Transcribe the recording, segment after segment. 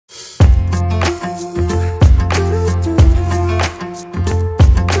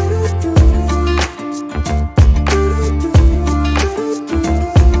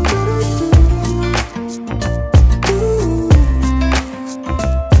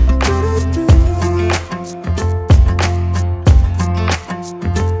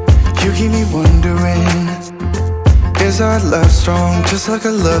strong, just like a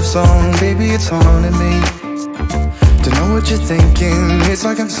love song. Baby, it's haunting me. Don't know what you're thinking. It's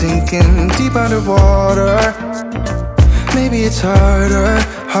like I'm sinking deep underwater. Maybe it's harder,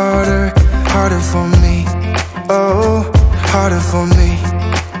 harder, harder for me. Oh, harder for me.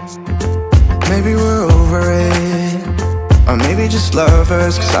 Maybe we're over it, or maybe just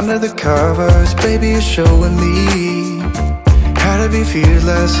lovers. Cause under the covers, baby, you're showing me how to be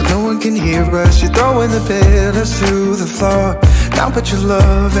fearless so no one can hear us. You're throwing the pillars to the floor. Now put your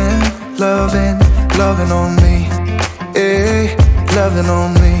loving, loving, loving on me. Yeah, loving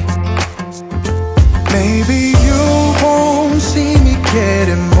on me. Maybe you won't see me get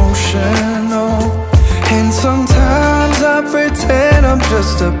emotional, and sometimes I pretend I'm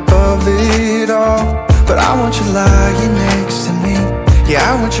just above it all. But I want you lying next to me. Yeah,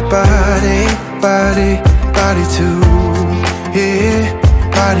 I want your body, body, body too. Yeah,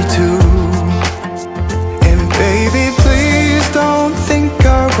 body too. And baby, please don't think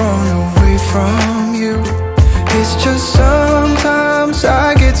I run away from you. It's just sometimes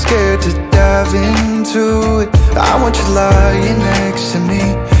I get scared to dive into it. I want you lying next to me.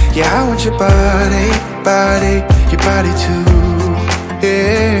 Yeah, I want your body, body, your body too.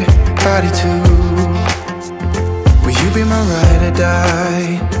 Yeah, body too. Will you be my ride or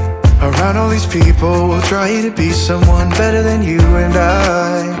die? Around all these people, we'll try to be someone better than you and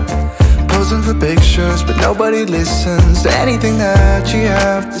I. Posing for pictures, but nobody listens to anything that you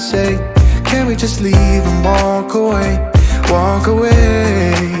have to say. Can't we just leave and walk away? Walk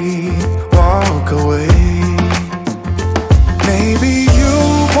away, walk away. Maybe you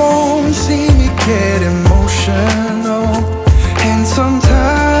won't see me get emotional, and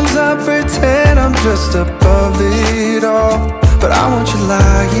sometimes I pretend I'm just above it all. But I want you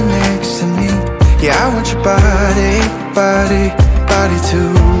lying next to me. Yeah, I want your body, body, body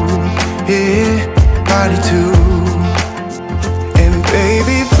too. Yeah, body too. And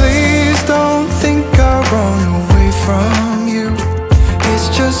baby, please don't think I run away from you. It's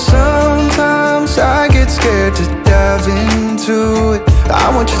just sometimes I get scared to dive into it. I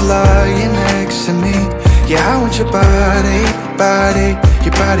want you lying next to me. Yeah, I want your body, body,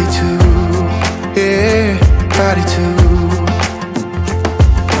 your body too. Yeah, body too.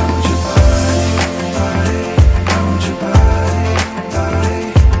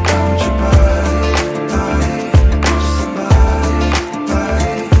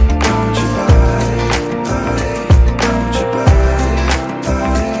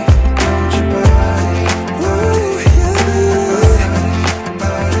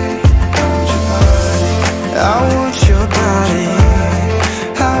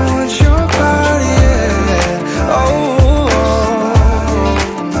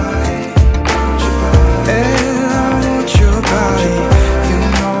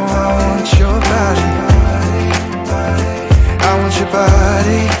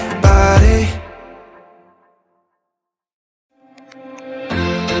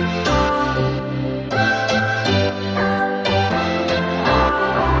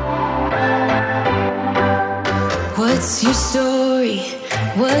 What's your story?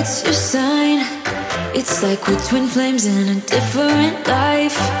 What's your sign? It's like we're twin flames in a different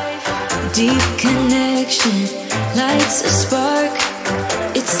life. Deep connection lights a spark.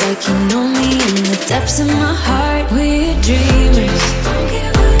 It's like you know me in the depths of my heart. We're dreamers, don't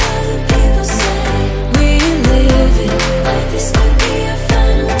care what other people say. We're living like this could be a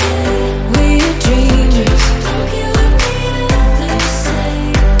final day. We're dreamers, don't care what the others say.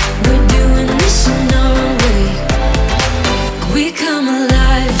 We're doing this in our way. We come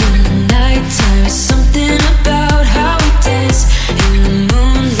alive in the nighttime. It's something about how we dance in the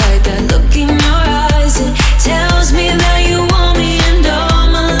moonlight. That look in your eyes, it tells me that you want me and all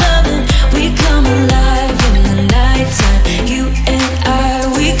my loving. We come alive in the nighttime. You and I,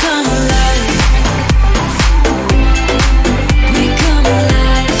 we come alive. We come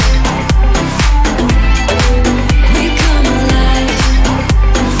alive. We come alive.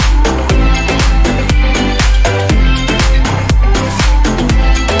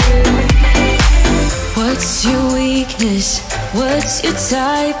 What's your weakness? What's your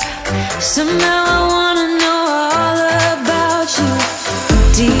type? Somehow I wanna know all about you.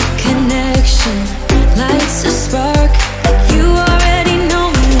 Deep connection lights a spark. You already know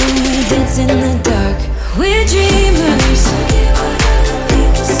me when we dance in the dark. We're dreamers.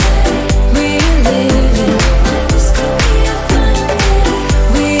 We're living.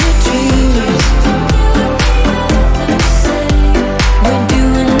 We're dreamers. We're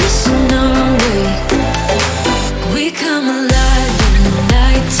doing this in our way. We come alive in the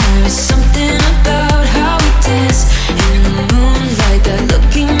nighttime. It's something about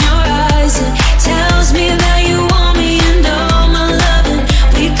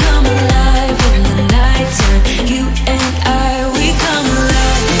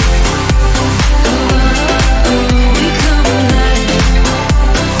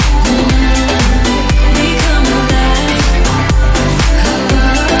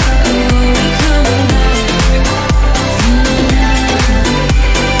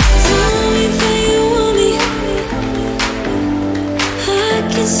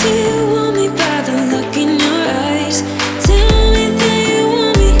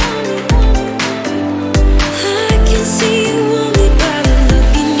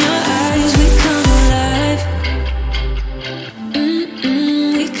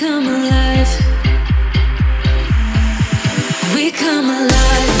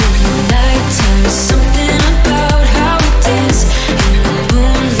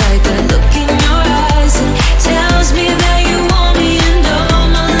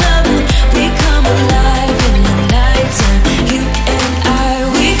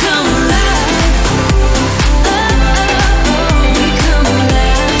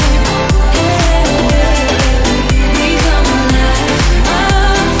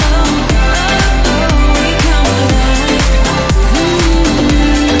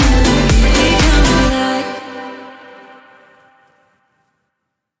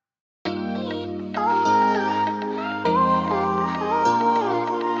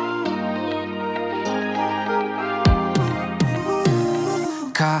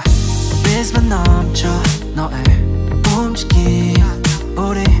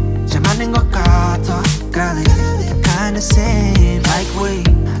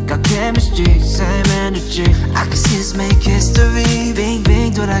Let's make history. Bing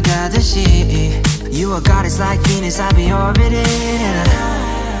bing 돌아가듯이 You are goddess like Venus, I'll be orbiting.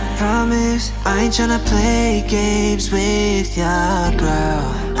 Promise, I ain't tryna play games with ya,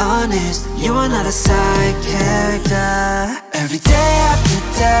 girl. Honest, you are not a side character. Every day after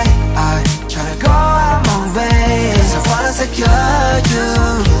day, I tryna go out my way, 'cause I wanna secure you.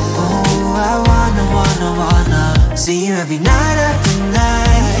 Oh, I wanna see you every night after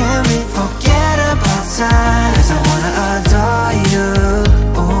night. Can we forget about time? 'Cause I wanna adore you.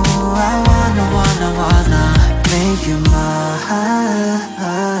 Oh, I wanna make you mine.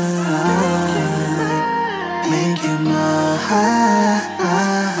 Make you mine.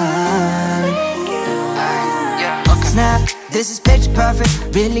 Snap, this is picture perfect.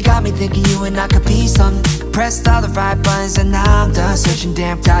 Really got me thinking you and I could be something. Pressed all the right buttons and now I'm done searching.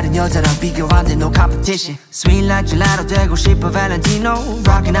 Damn 다른 여자랑 비교 안 돼, no competition. Sweet like gelato 되고 싶어 Valentino.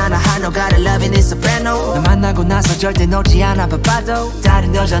 Rockin' on a high note, got a love in a soprano. 너 만나고 나서 절대 놓지 않아 바빠도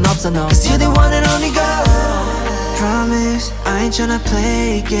다른 여자는 없어 no. 'Cause you're the one and only girl. Promise, I ain't tryna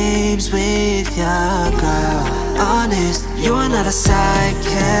play games with ya, girl. Honest, you are not a side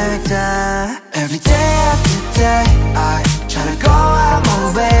character. Every day after day, I tryna go out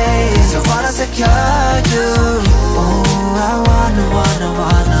my way, 'cause I wanna secure you. Oh, I wanna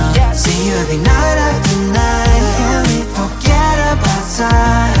see you every night after night. Can we forget about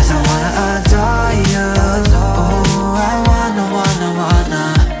time? 'Cause I wanna adore you. Oh, I wanna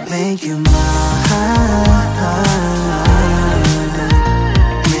make you mine.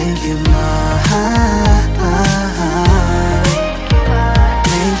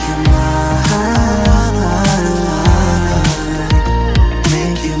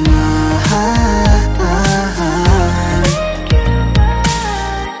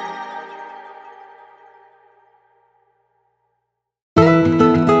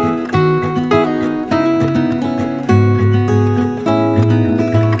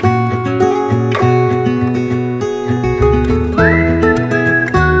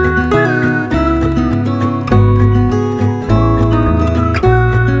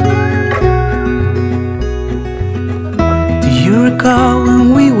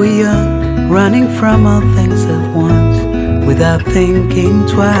 Running from all things at once without thinking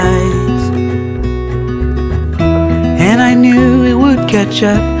twice. And I knew it would catch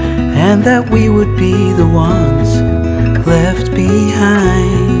up and that we would be the ones left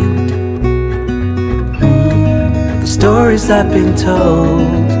behind. The stories I've been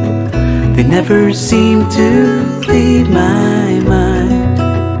told, they never seem to leave my mind.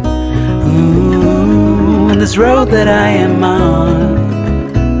 And this road that I am on,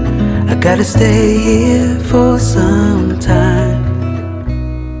 I gotta stay here for some time.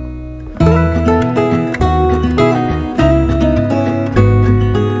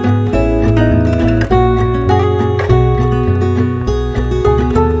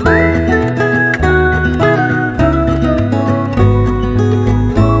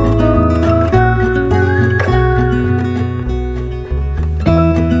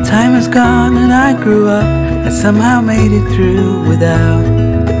 Time is gone and I grew up. I somehow made it through without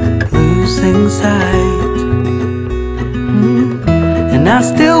losing sight. And I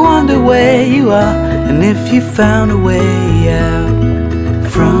still wonder where you are, and if you found a way out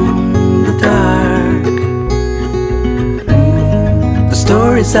from the dark. The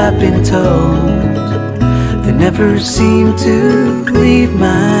stories I've been told, they never seem to leave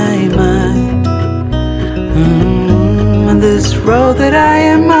my mind. And this road that I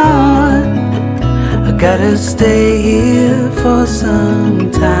am on, I gotta stay here for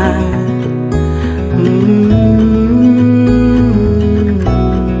some time.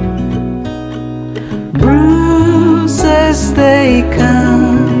 Bruises, they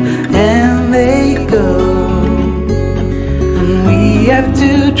come and they go, and we have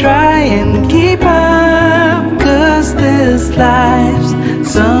to try and keep up, 'cause this life's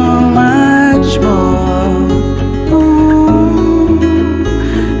so much more.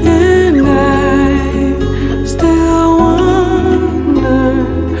 And I still wonder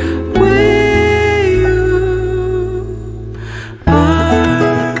where you are.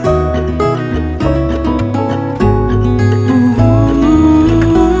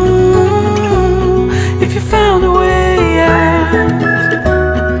 If you found a way out,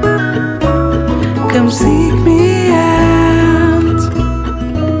 come seek me out.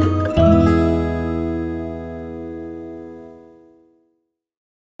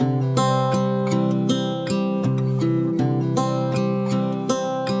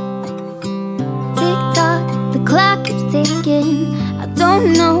 Tick-tock, the clock keeps ticking. I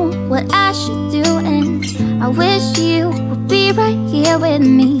don't know what I should do, and I wish you would be right here with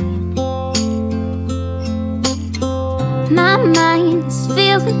me. My mind is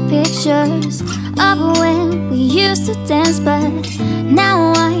filled with pictures of when we used to dance, but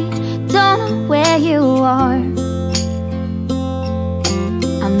now I don't know where you are.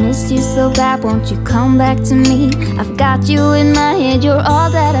 I miss you so bad, won't you come back to me? I've got you in my head, you're all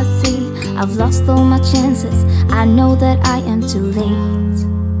that I see. I've lost all my chances, I know that I am too late.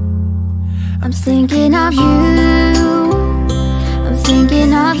 I'm thinking of you, I'm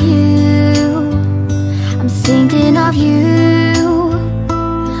thinking of you, I'm thinking of you,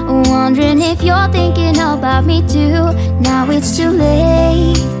 wondering if you're thinking about me too. Now it's too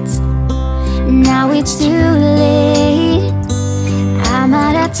late, now it's too late. I'm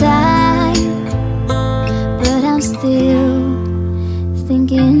out of time, but I'm still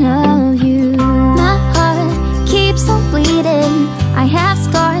thinking of you. My heart keeps on bleeding, I have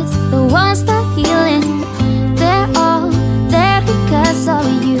scars that won't stop healing. They're all there because of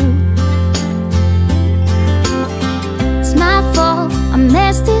you. It's my fault, I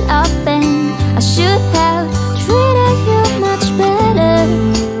messed it up and I should have treated you much better,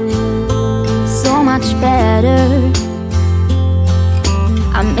 so much better.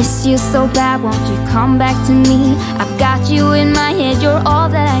 I miss you so bad, won't you come back to me? I've got you in my head, you're all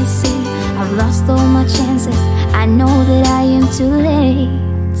that I see. I've lost all my chances, I know that I am too late.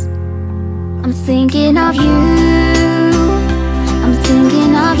 I'm thinking of you, I'm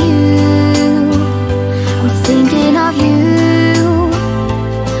thinking of you, I'm thinking of you,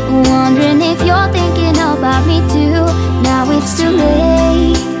 wondering if you're thinking about me too. Now it's too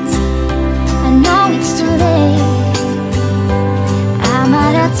late, I know it's too late. I'm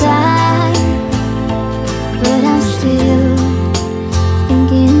out of time, but I'm still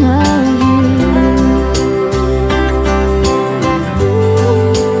thinking of you.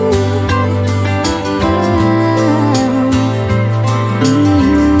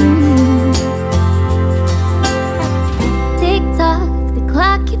 Tick tock, the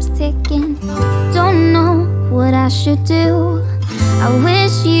clock keeps ticking. Don't know what I should do. I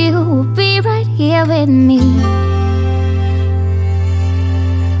wish you would be right here with me.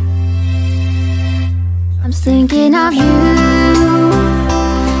 I'm thinking of you,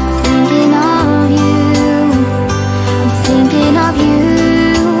 thinking of you, I'm thinking of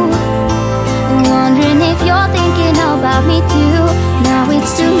you, wondering if you're thinking about me too. Now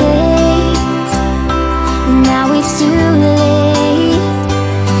it's too late, now it's too late.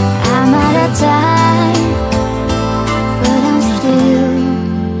 I'm out of time, but I'm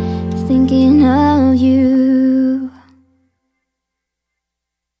still thinking of you.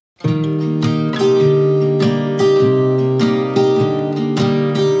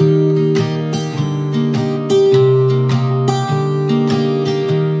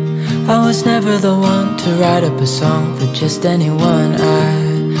 I was never the one to write up a song for just anyone.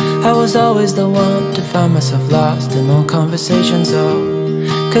 I was always the one to find myself lost in old conversations.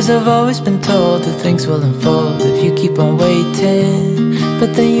 Cause I've always been told that things will unfold if you keep on waiting.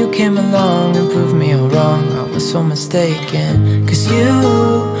 But then you came along and proved me all wrong. I was so mistaken. Cause you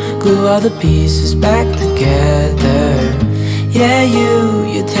glue all the pieces back together. Yeah,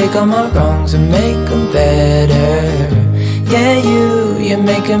 you take all my wrongs and make them better. Yeah, you're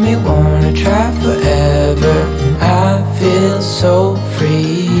making me wanna try forever. And I feel so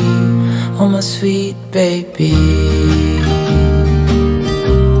free, oh my sweet baby.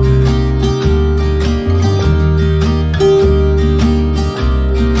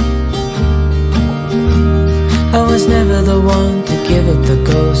 I was never the one to give up the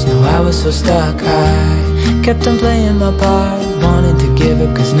ghost. No, I was so stuck, I kept on playing my part, wanting to give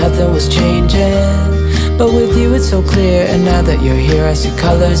up cause nothing was changing. But with you it's so clear, and now that you're here I see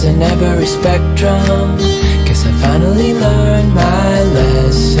colors in every spectrum. Guess I finally learned my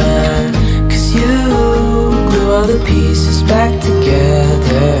lesson. Cause you glue all the pieces back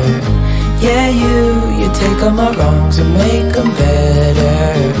together. Yeah, you take all my wrongs and make them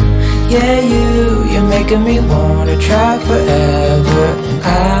better. Yeah, you're making me wanna try forever. And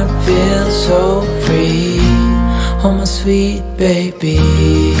I feel so free, oh my sweet baby.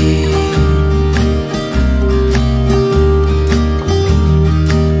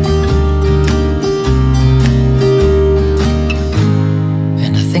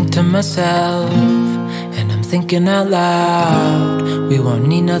 Myself, and I'm thinking out loud, we won't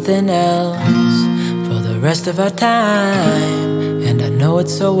need nothing else for the rest of our time. And I know it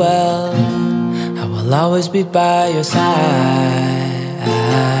so well, I will always be by your side.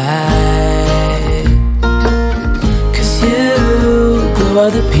 Cause you glue all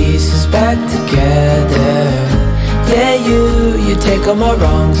the pieces back together. Yeah, you take all my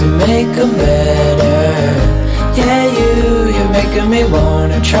wrongs and make them better. Yeah, you're making me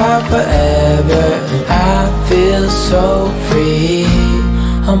wanna try forever. And I feel so free,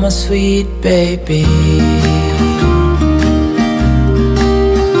 oh my sweet baby.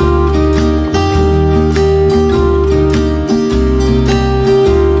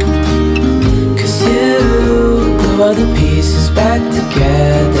 All the pieces back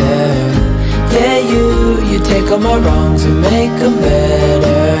together. Yeah, you take all my wrongs and make them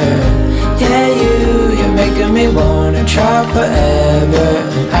better. Yeah, you're making me wanna try forever.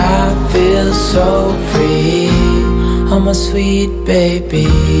 And I feel so free, oh my sweet baby.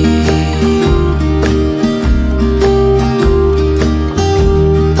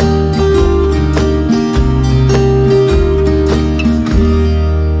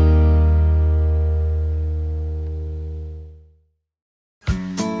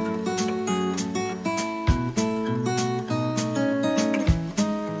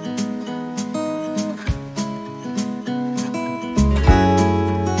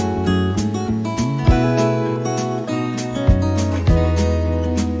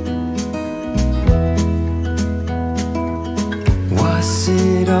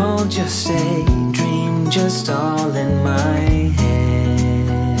 Just a dream, just all in my head.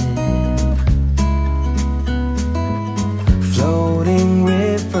 Floating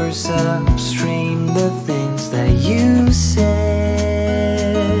rivers upstream, the things that you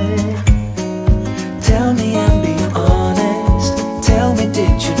said. Tell me and be honest. Tell me,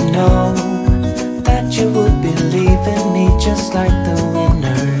 did you know that you would be leaving me just like the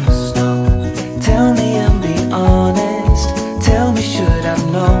winter's snow? Tell me and be honest. Tell me, should I've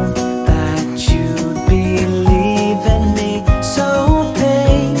known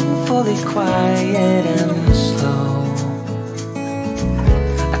quiet and slow?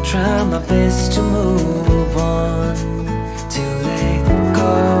 I try my best to move on, to let go.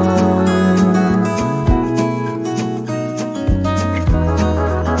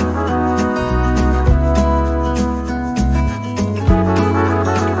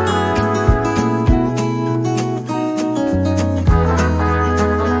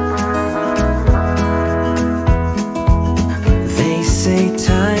 They say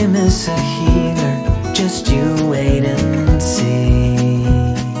time is a healer, just you wait and see.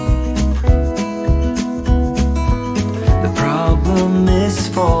 The problem is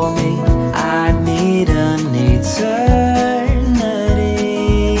for me, I need an eternity.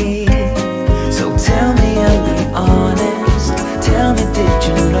 So tell me and be honest. Tell me, did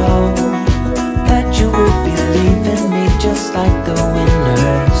you know that you would be leaving me just like the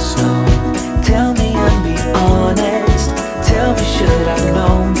winter snow? Tell me and be honest. Tell me, should I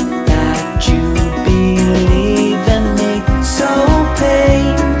know that you'd be leaving me so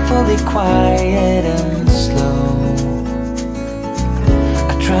painfully quiet and slow?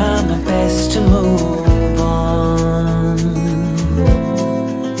 I try my best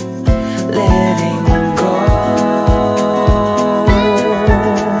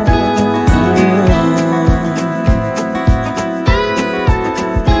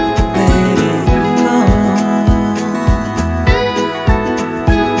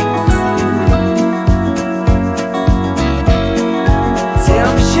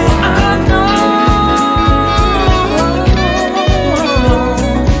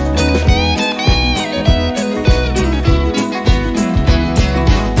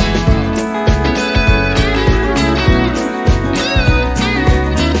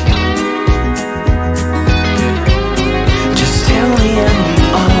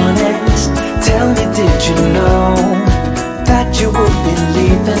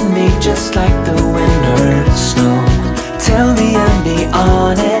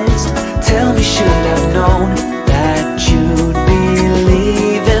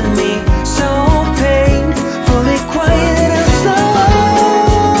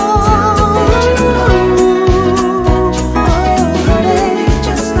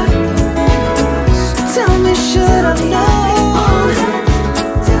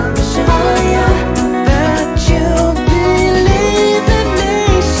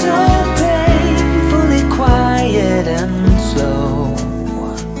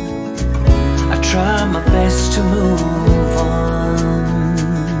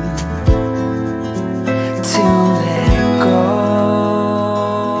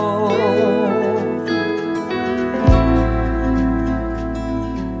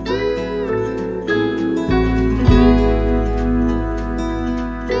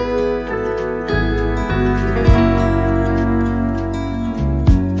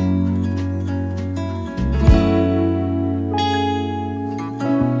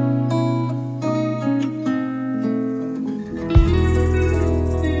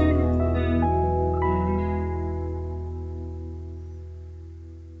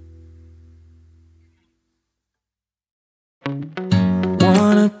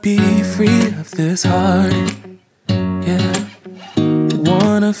this hard, yeah.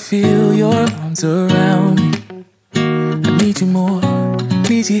 Wanna feel your arms around me. I need you more,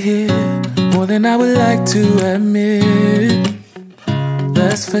 need you here, more than I would like to admit.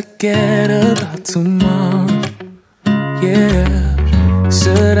 Let's forget about tomorrow, yeah.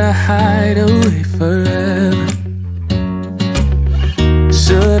 Should I hide away forever?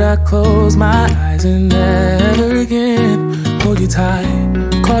 Should I close my eyes and never again hold you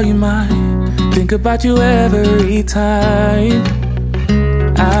tight, call you mine, think about you every time?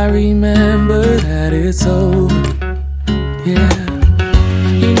 I remember that it's over, yeah.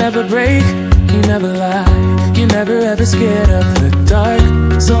 You never break, you never lie, you never ever scared of the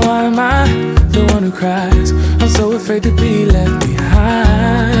dark. So why am I the one who cries? I'm so afraid to be left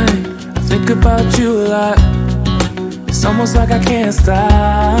behind. I think about you a lot. It's almost like I can't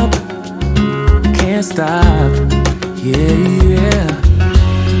stop, can't stop, yeah, yeah.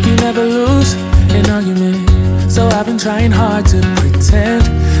 You never lose an argument, so I've been trying hard to pretend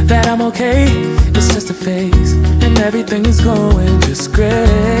that I'm okay. It's just a phase, and everything is going just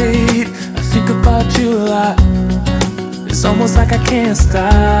great. I think about you a lot. It's almost like I can't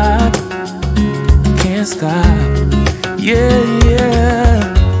stop, can't stop, yeah,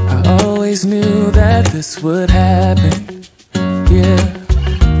 yeah. I always knew that this would happen, yeah.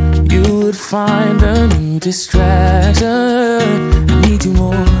 You would find a new distraction. I need you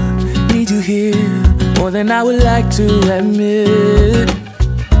more, need you here, more than I would like to admit.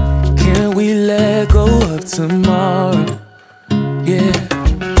 Can we let go of tomorrow, yeah.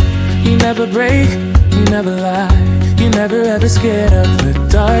 You never break, you never lie, you never ever scared of the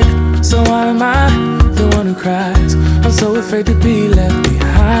dark. So why am I the one who cries? I'm so afraid to be left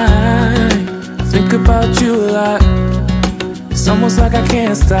behind. I think about you a lot. It's almost like I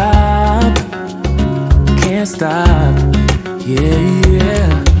can't stop, can't stop, yeah, yeah.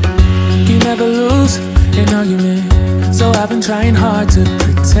 You never lose an argument, so I've been trying hard to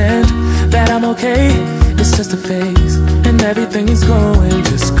pretend that I'm okay. It's just a phase, and everything is going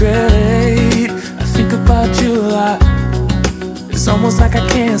just great. I think about you a lot. It's almost like I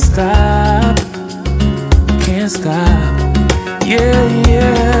can't stop, can't stop, yeah,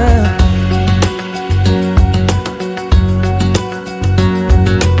 yeah.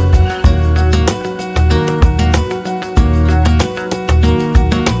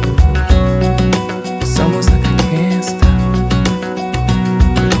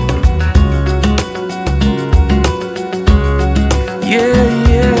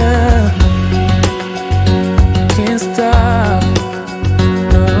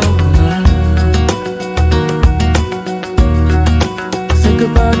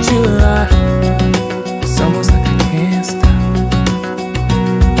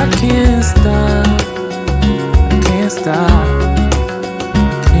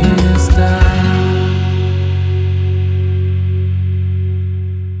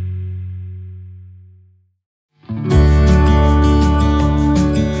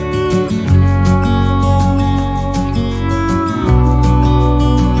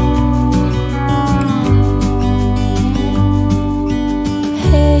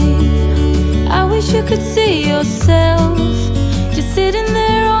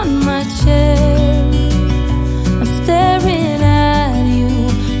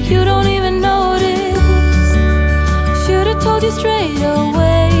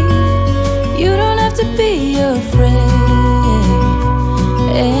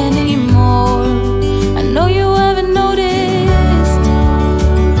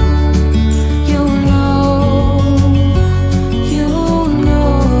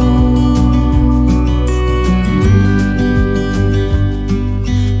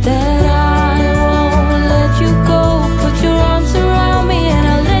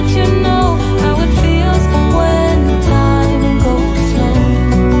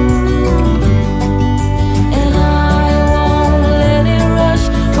 And I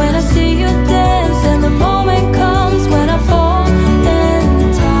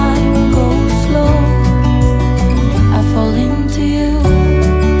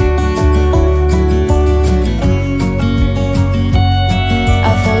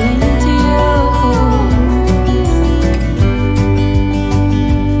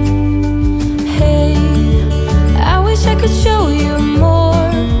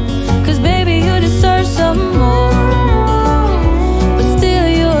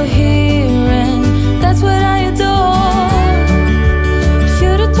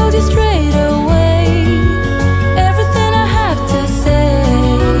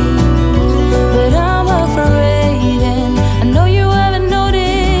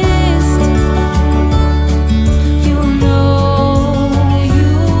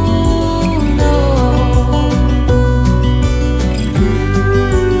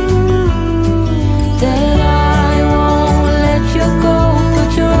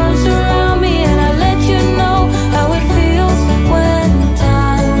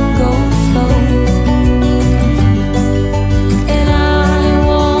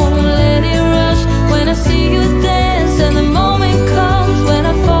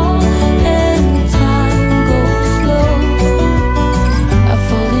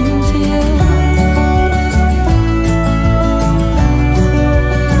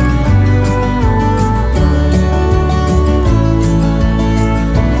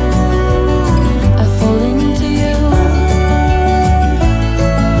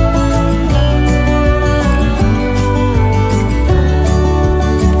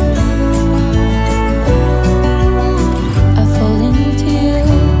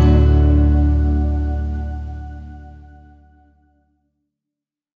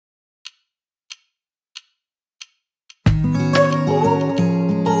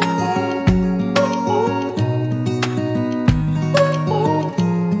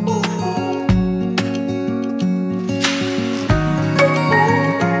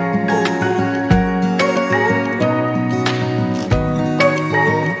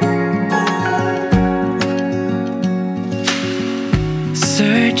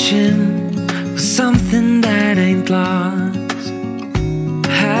wishing for something that ain't lost.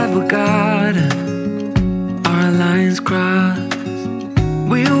 Have we got our lines crossed?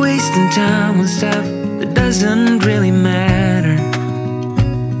 We're wasting time on stuff that doesn't really matter,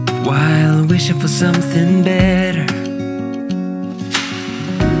 while wishing for something better.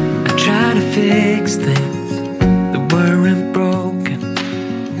 I try to fix things that weren't broken,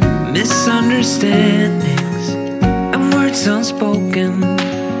 misunderstandings and words unspoken.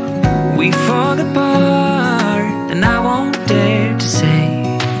 We fall apart and I won't dare to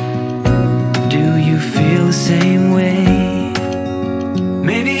say, do you feel the same way?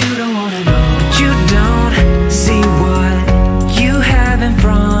 Maybe you don't wanna know, but you don't see what you have in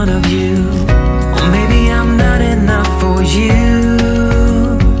front of you. Or maybe I'm not enough for you,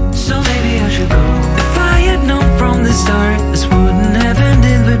 so maybe I should go. If I had known from the start, this wouldn't have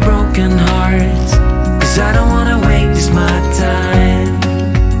ended with broken hearts. Cause I don't wanna waste my time.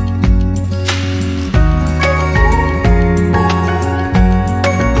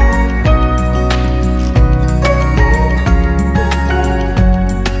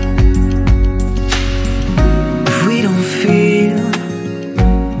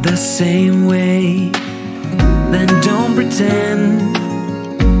 Same way, then don't pretend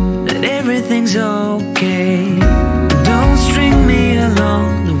that everything's okay. Don't string me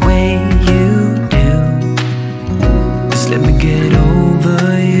along the way you do. Just let me get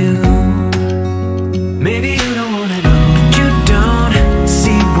over you. Maybe you don't wanna know, but you don't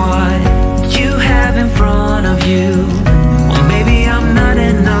see what you have in front of you. Or maybe I'm not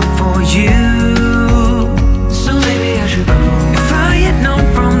enough for you, so maybe I should go. If I had known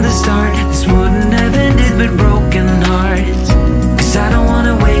from the start, this wouldn't have ended with broken hearts. Cause I don't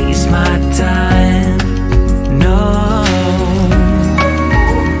wanna waste my time, no.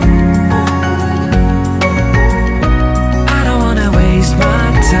 I don't wanna waste my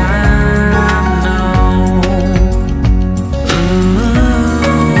time, no.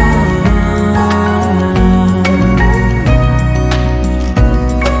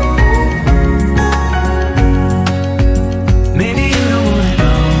 Maybe you don't wanna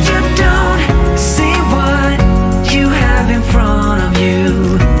know, you don't see what you have in front of you.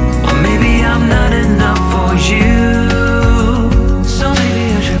 Or maybe I'm not enough for you, so maybe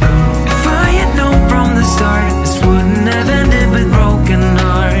I should go. If I had known from the start, this wouldn't have ended with broken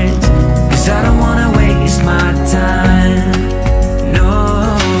hearts. Cause I don't wanna waste my time, no.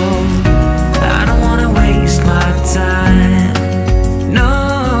 I don't wanna waste my time, no.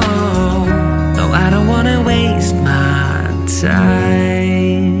 No, I don't wanna waste my time.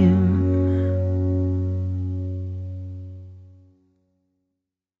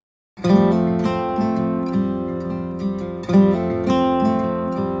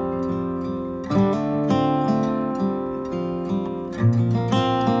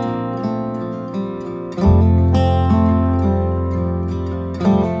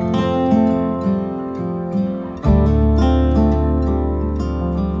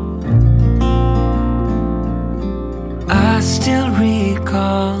 I still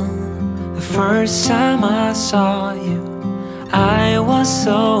recall the first time I saw you. I was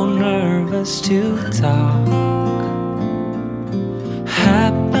so nervous to talk.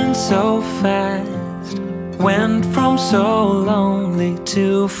 Happened so fast, went from so lonely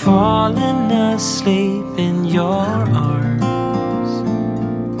to falling asleep in your arms.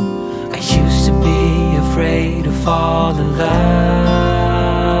 I used to be afraid to fall in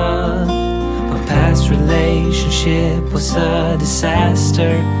love. My past relationship was a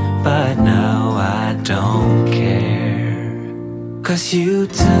disaster, but now I don't care. Cause you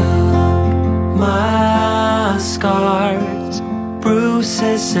took my scars,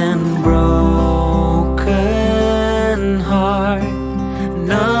 bruises and broken heart,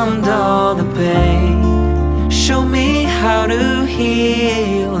 numbed all the pain, show me how to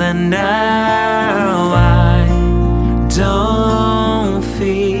heal. And now I don't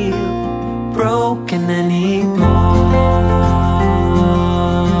feel broken anymore.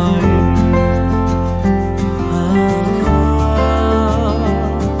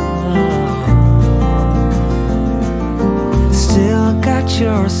 Still got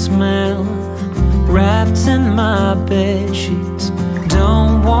your smell wrapped in my bedsheets,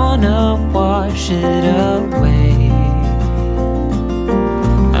 don't wanna wash it away.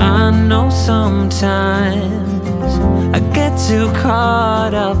 I know sometimes I get too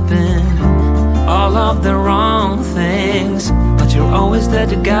caught up in all of the wrong things, but you're always there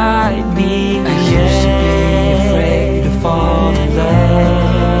to guide me. I used to be afraid to fall in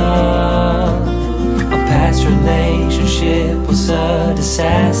love. A past relationship was a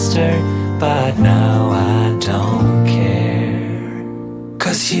disaster, but now I don't care.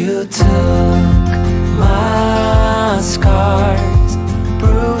 'Cause you took my scars,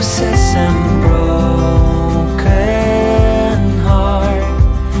 bruises and broken heart,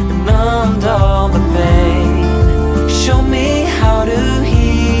 and numbed all the pain. Show me how to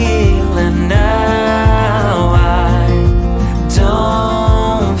heal, and now I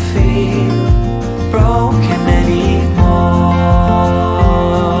don't feel broken anymore.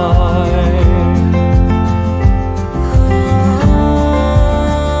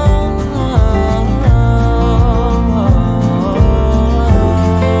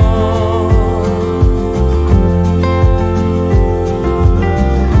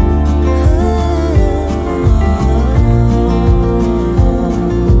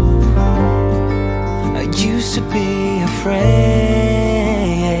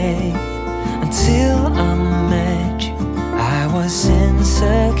 Until I met you, I was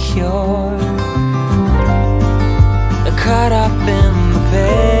insecure, caught up in the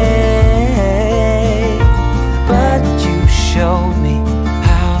pain. But you showed me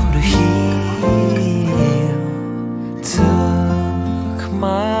how to heal. Took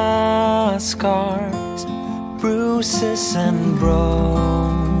my scars, bruises and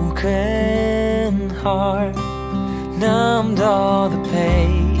broken heart, numbed all the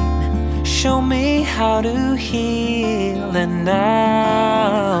pain. Show me how to heal, and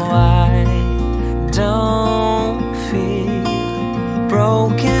now I don't feel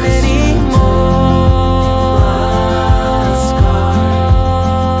broken anymore.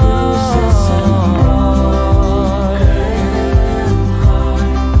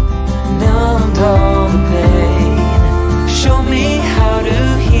 Numbed all the pain. Show me how to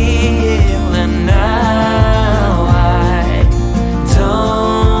heal, and now I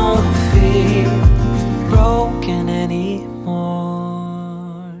don't feel broken anymore.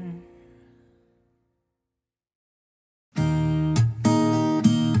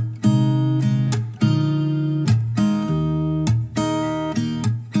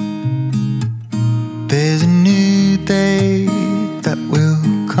 There's a new day that will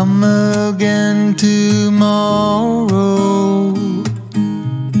come again tomorrow.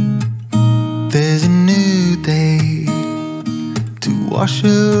 There's a new day to wash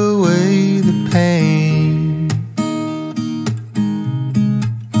away the pain.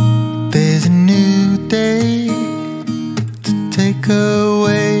 There's a new day to take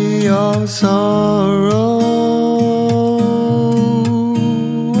away your sorrow,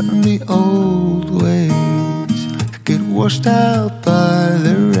 and the old ways get washed out by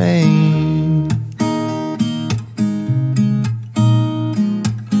the rain.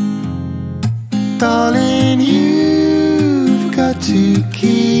 Darling, you've got to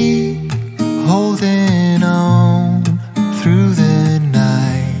keep holding on through the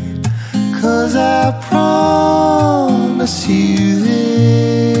night, 'cause I promise you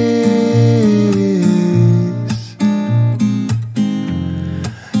this: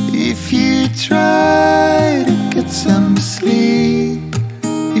 if you try to get some sleep,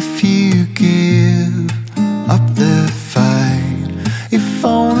 if you give up the fight, if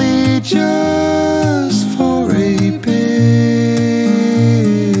only just for a bit,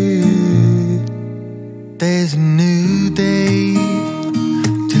 there's a new day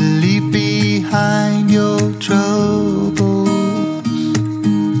to leave behind your troubles.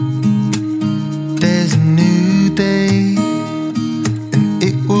 There's a new day, and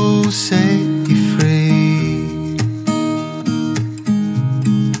it will set you free.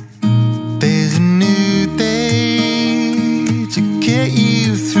 There's a new day to get you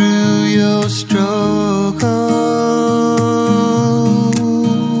through your struggles.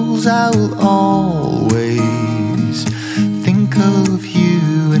 I will always think of you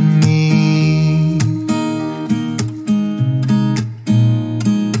and me.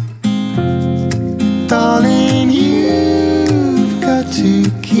 Darling, you've got to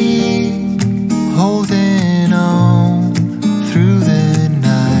keep holding on through the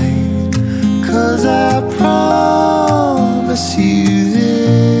night, 'cause I promise you this: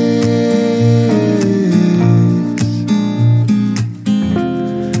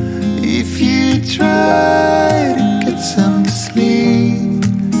 if you try to get some sleep,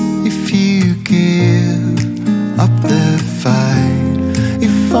 if you give up the fight,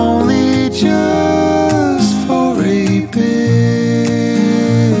 if only just for a bit,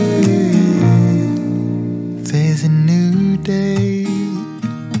 there's a new day.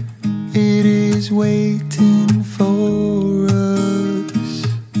 It is waiting for us.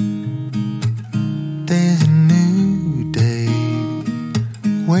 There's a new day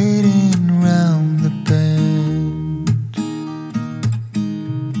waiting round the bend.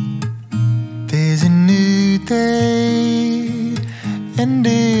 There's a new day, and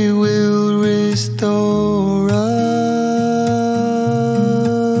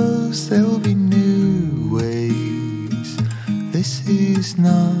there'll be new ways. This is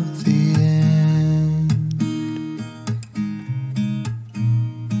not the